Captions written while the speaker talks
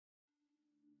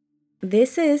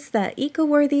This is the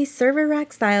Ecoworthy server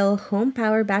rack style home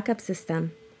power backup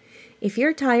system. If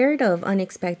you're tired of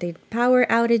unexpected power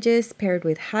outages paired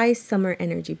with high summer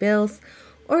energy bills,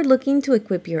 or looking to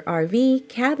equip your RV,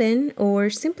 cabin, or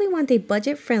simply want a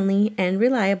budget-friendly and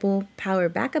reliable power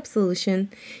backup solution,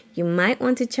 you might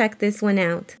want to check this one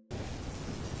out.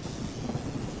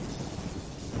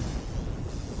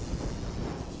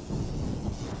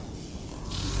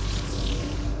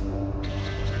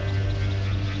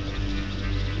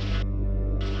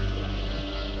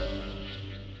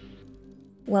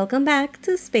 Welcome back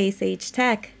to Space Age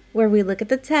Tech, where we look at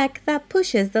the tech that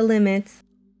pushes the limits.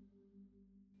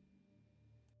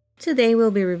 Today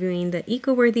we'll be reviewing the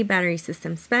Ecoworthy battery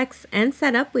system specs and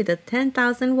setup with a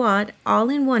 10,000 watt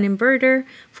all-in-one inverter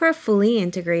for a fully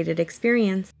integrated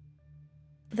experience.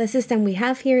 The system we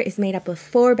have here is made up of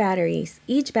 4 batteries.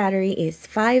 Each battery is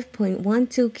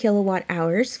 5.12 kilowatt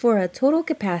hours for a total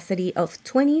capacity of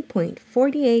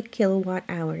 20.48 kilowatt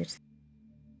hours.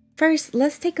 First,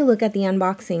 let's take a look at the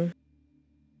unboxing.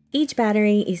 Each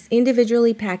battery is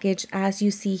individually packaged as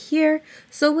you see here,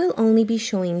 so we'll only be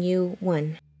showing you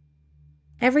one.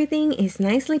 Everything is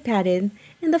nicely padded,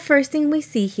 and the first thing we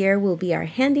see here will be our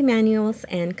handy manuals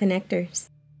and connectors.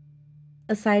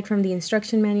 Aside from the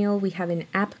instruction manual, we have an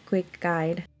app quick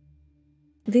guide.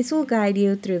 This will guide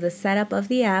you through the setup of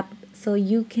the app so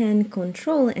you can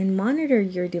control and monitor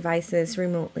your devices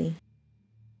remotely.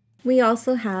 We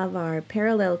also have our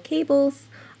parallel cables,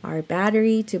 our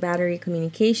battery-to-battery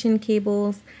communication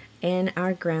cables, and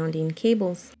our grounding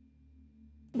cables.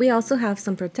 We also have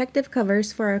some protective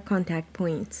covers for our contact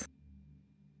points.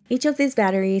 Each of these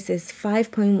batteries is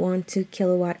 5.12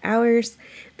 kilowatt hours.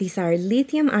 These are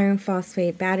lithium iron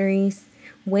phosphate batteries,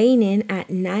 weighing in at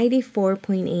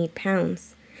 94.8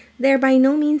 pounds. They're by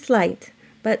no means light,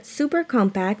 but super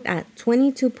compact at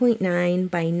 22.9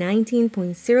 by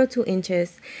 19.02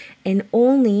 inches and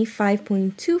only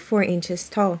 5.24 inches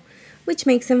tall, which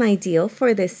makes them ideal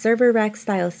for this server rack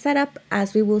style setup,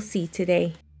 as we will see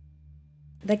today.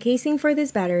 The casing for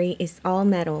this battery is all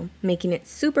metal, making it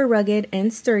super rugged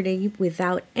and sturdy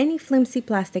without any flimsy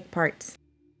plastic parts.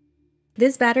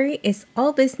 This battery is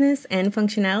all business and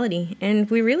functionality, and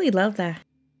we really love that.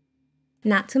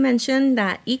 Not to mention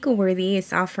that Ecoworthy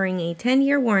is offering a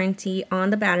 10-year warranty on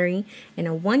the battery and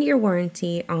a 1-year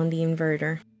warranty on the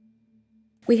inverter.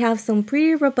 We have some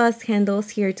pretty robust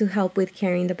handles here to help with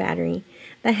carrying the battery.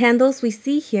 The handles we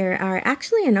see here are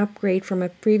actually an upgrade from a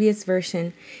previous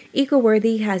version.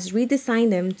 Ecoworthy has redesigned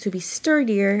them to be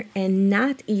sturdier and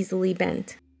not easily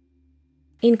bent.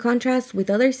 In contrast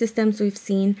with other systems we've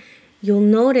seen, you'll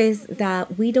notice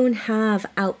that we don't have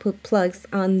output plugs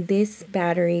on this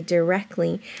battery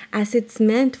directly, as it's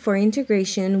meant for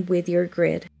integration with your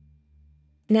grid.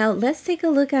 Now let's take a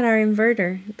look at our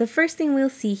inverter. The first thing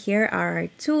we'll see here are our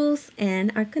tools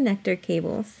and our connector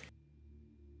cables.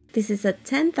 This is a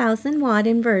 10,000 watt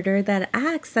inverter that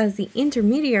acts as the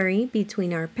intermediary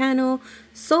between our panel,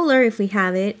 solar if we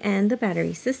have it, and the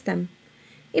battery system.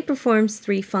 It performs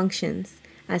 3 functions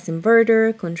as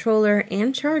inverter, controller,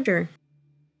 and charger.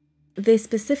 This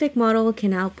specific model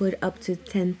can output up to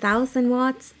 10,000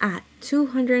 watts at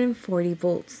 240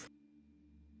 volts.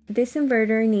 This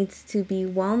inverter needs to be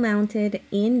wall mounted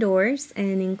indoors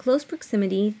and in close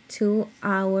proximity to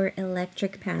our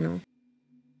electric panel.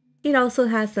 It also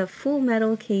has a full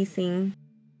metal casing.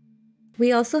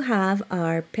 We also have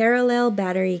our parallel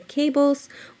battery cables.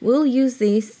 We'll use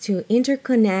these to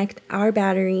interconnect our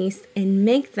batteries and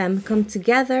make them come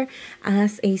together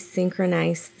as a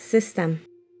synchronized system.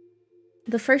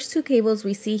 The first 2 cables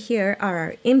we see here are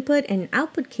our input and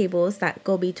output cables that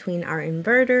go between our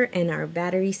inverter and our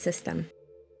battery system.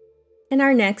 And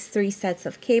our next 3 sets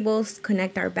of cables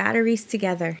connect our batteries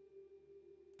together.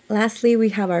 Lastly, we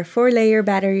have our 4-layer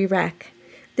battery rack.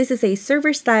 This is a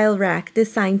server-style rack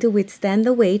designed to withstand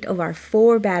the weight of our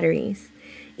 4 batteries.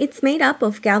 It's made up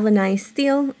of galvanized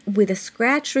steel with a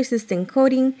scratch-resistant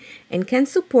coating and can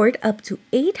support up to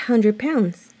 800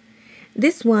 pounds.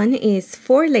 This one is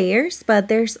 4 layers, but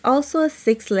there's also a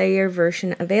 6-layer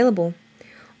version available.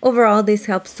 Overall, this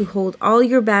helps to hold all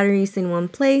your batteries in one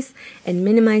place and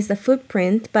minimize the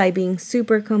footprint by being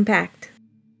super compact.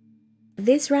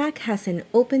 This rack has an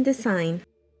open design,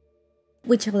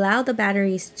 which allows the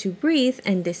batteries to breathe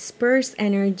and disperse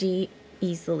energy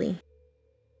easily,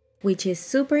 which is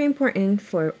super important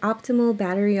for optimal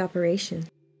battery operation.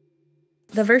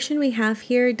 The version we have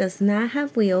here does not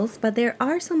have wheels, but there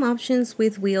are some options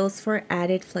with wheels for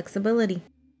added flexibility.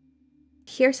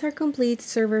 Here's our complete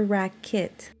server rack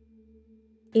kit.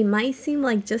 It might seem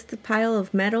like just a pile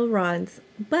of metal rods,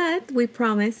 but we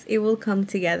promise it will come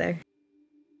together.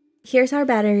 Here's our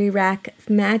battery rack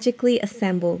magically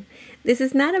assembled. This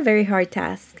is not a very hard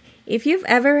task. If you've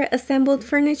ever assembled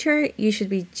furniture, you should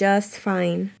be just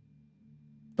fine.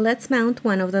 Let's mount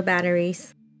one of the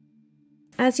batteries.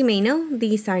 As you may know,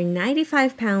 these are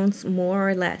 95 pounds more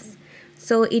or less,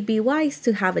 so it'd be wise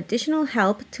to have additional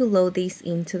help to load these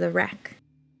into the rack.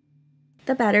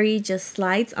 The battery just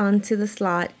slides onto the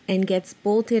slot and gets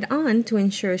bolted on to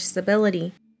ensure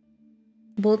stability.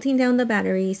 Bolting down the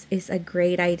batteries is a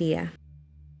great idea.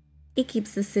 It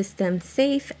keeps the system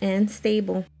safe and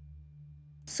stable,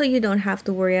 so you don't have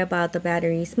to worry about the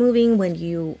batteries moving when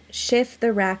you shift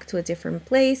the rack to a different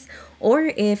place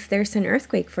or if there's an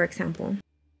earthquake, for example.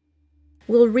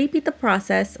 We'll repeat the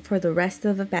process for the rest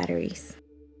of the batteries.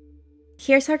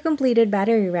 Here's our completed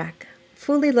battery rack,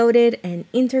 fully loaded and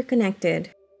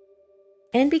interconnected.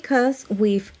 And because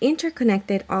we've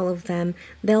interconnected all of them,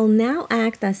 they'll now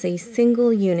act as a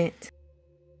single unit.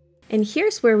 And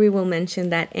here's where we will mention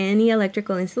that any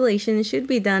electrical installation should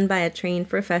be done by a trained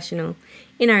professional.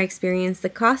 In our experience, the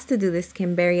cost to do this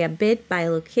can vary a bit by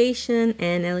location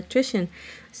and electrician.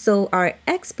 So our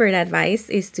expert advice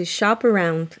is to shop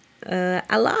around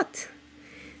a lot.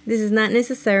 This is not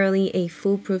necessarily a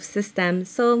foolproof system,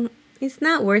 so it's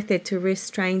not worth it to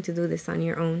risk trying to do this on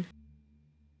your own.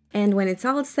 And when it's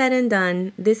all said and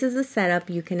done, this is the setup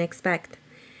you can expect.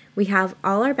 We have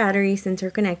all our batteries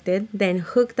interconnected, then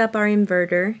hooked up our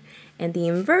inverter, and the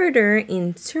inverter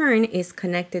in turn is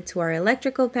connected to our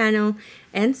electrical panel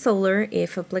and solar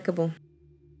if applicable.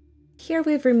 Here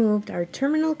we've removed our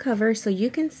terminal cover so you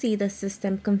can see the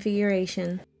system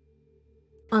configuration.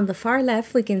 On the far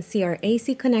left, we can see our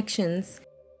AC connections.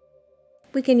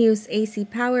 We can use AC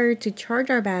power to charge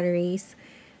our batteries,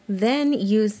 then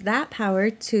use that power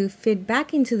to feed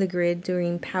back into the grid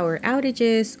during power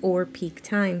outages or peak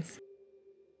times.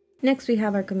 Next, we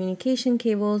have our communication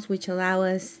cables, which allow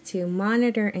us to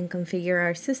monitor and configure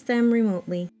our system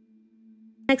remotely.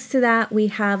 Next to that, we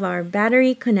have our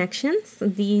battery connections.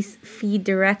 These feed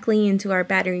directly into our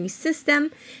battery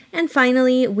system. And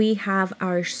finally, we have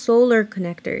our solar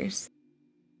connectors.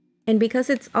 And because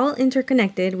it's all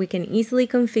interconnected, we can easily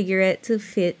configure it to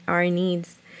fit our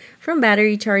needs. From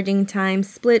battery charging times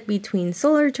split between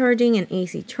solar charging and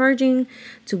AC charging,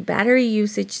 to battery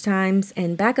usage times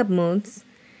and backup modes,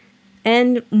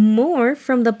 and more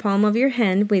from the palm of your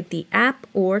hand with the app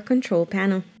or control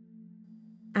panel.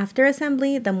 After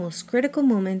assembly, the most critical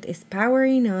moment is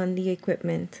powering on the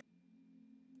equipment.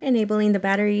 Enabling the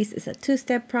batteries is a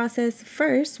two-step process.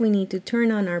 First, we need to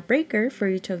turn on our breaker for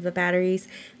each of the batteries,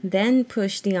 then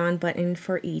push the on button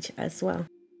for each as well.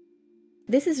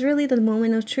 This is really the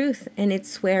moment of truth, and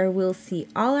it's where we'll see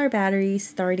all our batteries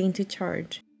starting to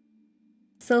charge.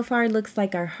 So far, it looks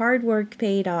like our hard work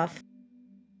paid off.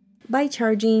 By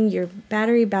charging your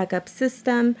battery backup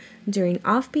system during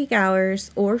off-peak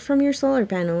hours or from your solar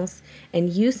panels and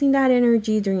using that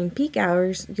energy during peak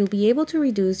hours, you'll be able to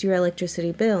reduce your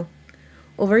electricity bill.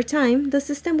 Over time, the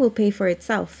system will pay for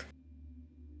itself.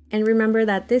 And remember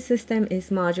that this system is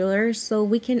modular, so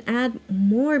we can add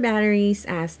more batteries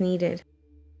as needed.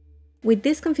 With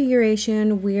this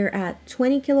configuration, we're at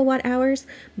 20 kilowatt hours,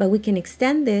 but we can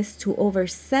extend this to over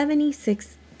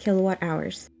 76 kilowatt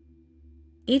hours.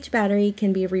 Each battery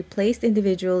can be replaced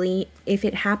individually if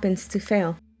it happens to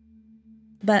fail.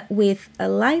 But with a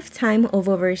lifetime of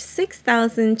over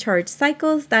 6,000 charge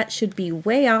cycles, that should be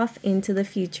way off into the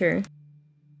future.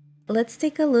 Let's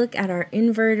take a look at our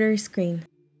inverter screen.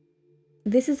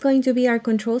 This is going to be our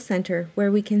control center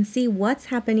where we can see what's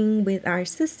happening with our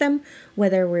system,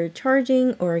 whether we're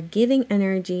charging or giving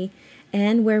energy,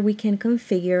 and where we can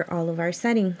configure all of our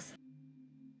settings.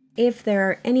 If there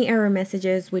are any error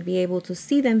messages, we'd be able to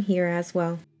see them here as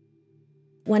well.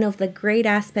 One of the great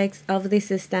aspects of this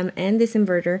system and this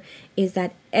inverter is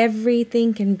that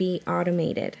everything can be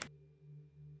automated.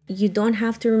 You don't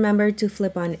have to remember to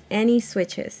flip on any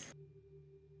switches.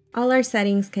 All our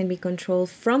settings can be controlled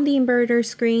from the inverter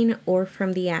screen or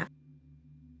from the app.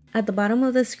 At the bottom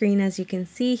of the screen, as you can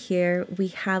see here, we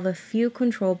have a few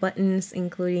control buttons,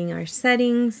 including our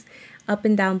settings, up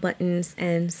and down buttons,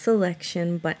 and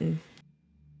selection button.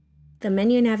 The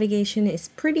menu navigation is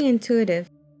pretty intuitive.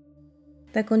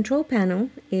 The control panel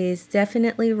is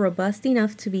definitely robust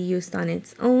enough to be used on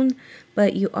its own,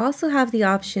 but you also have the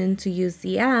option to use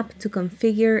the app to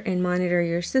configure and monitor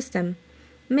your system,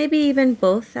 maybe even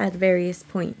both at various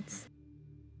points.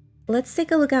 Let's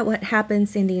take a look at what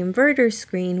happens in the inverter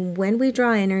screen when we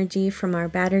draw energy from our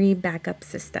battery backup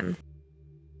system.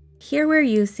 Here we're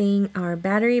using our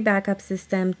battery backup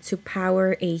system to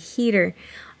power a heater.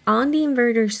 On the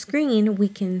inverter screen, we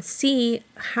can see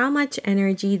how much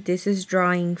energy this is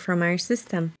drawing from our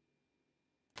system.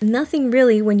 Nothing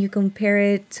really when you compare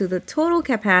it to the total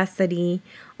capacity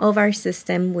of our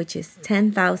system, which is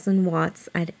 10,000 watts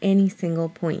at any single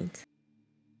point.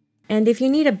 And if you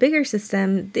need a bigger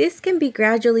system, this can be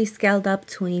gradually scaled up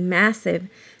to a massive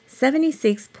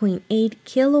 76.8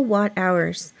 kilowatt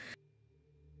hours.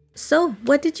 So,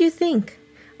 what did you think?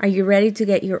 Are you ready to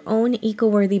get your own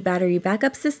Ecoworthy battery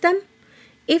backup system?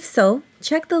 If so,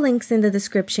 check the links in the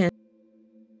description.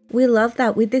 We love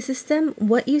that with this system,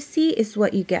 what you see is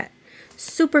what you get.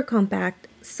 Super compact,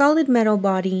 solid metal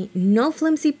body, no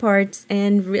flimsy parts,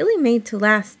 and really made to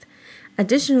last.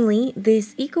 Additionally,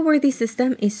 this Ecoworthy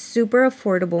system is super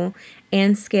affordable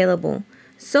and scalable.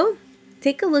 So,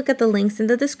 take a look at the links in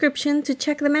the description to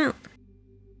check them out.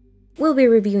 We'll be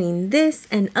reviewing this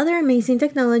and other amazing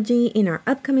technology in our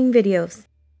upcoming videos.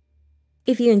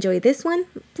 If you enjoyed this one,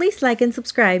 please like and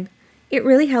subscribe. It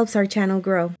really helps our channel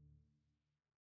grow.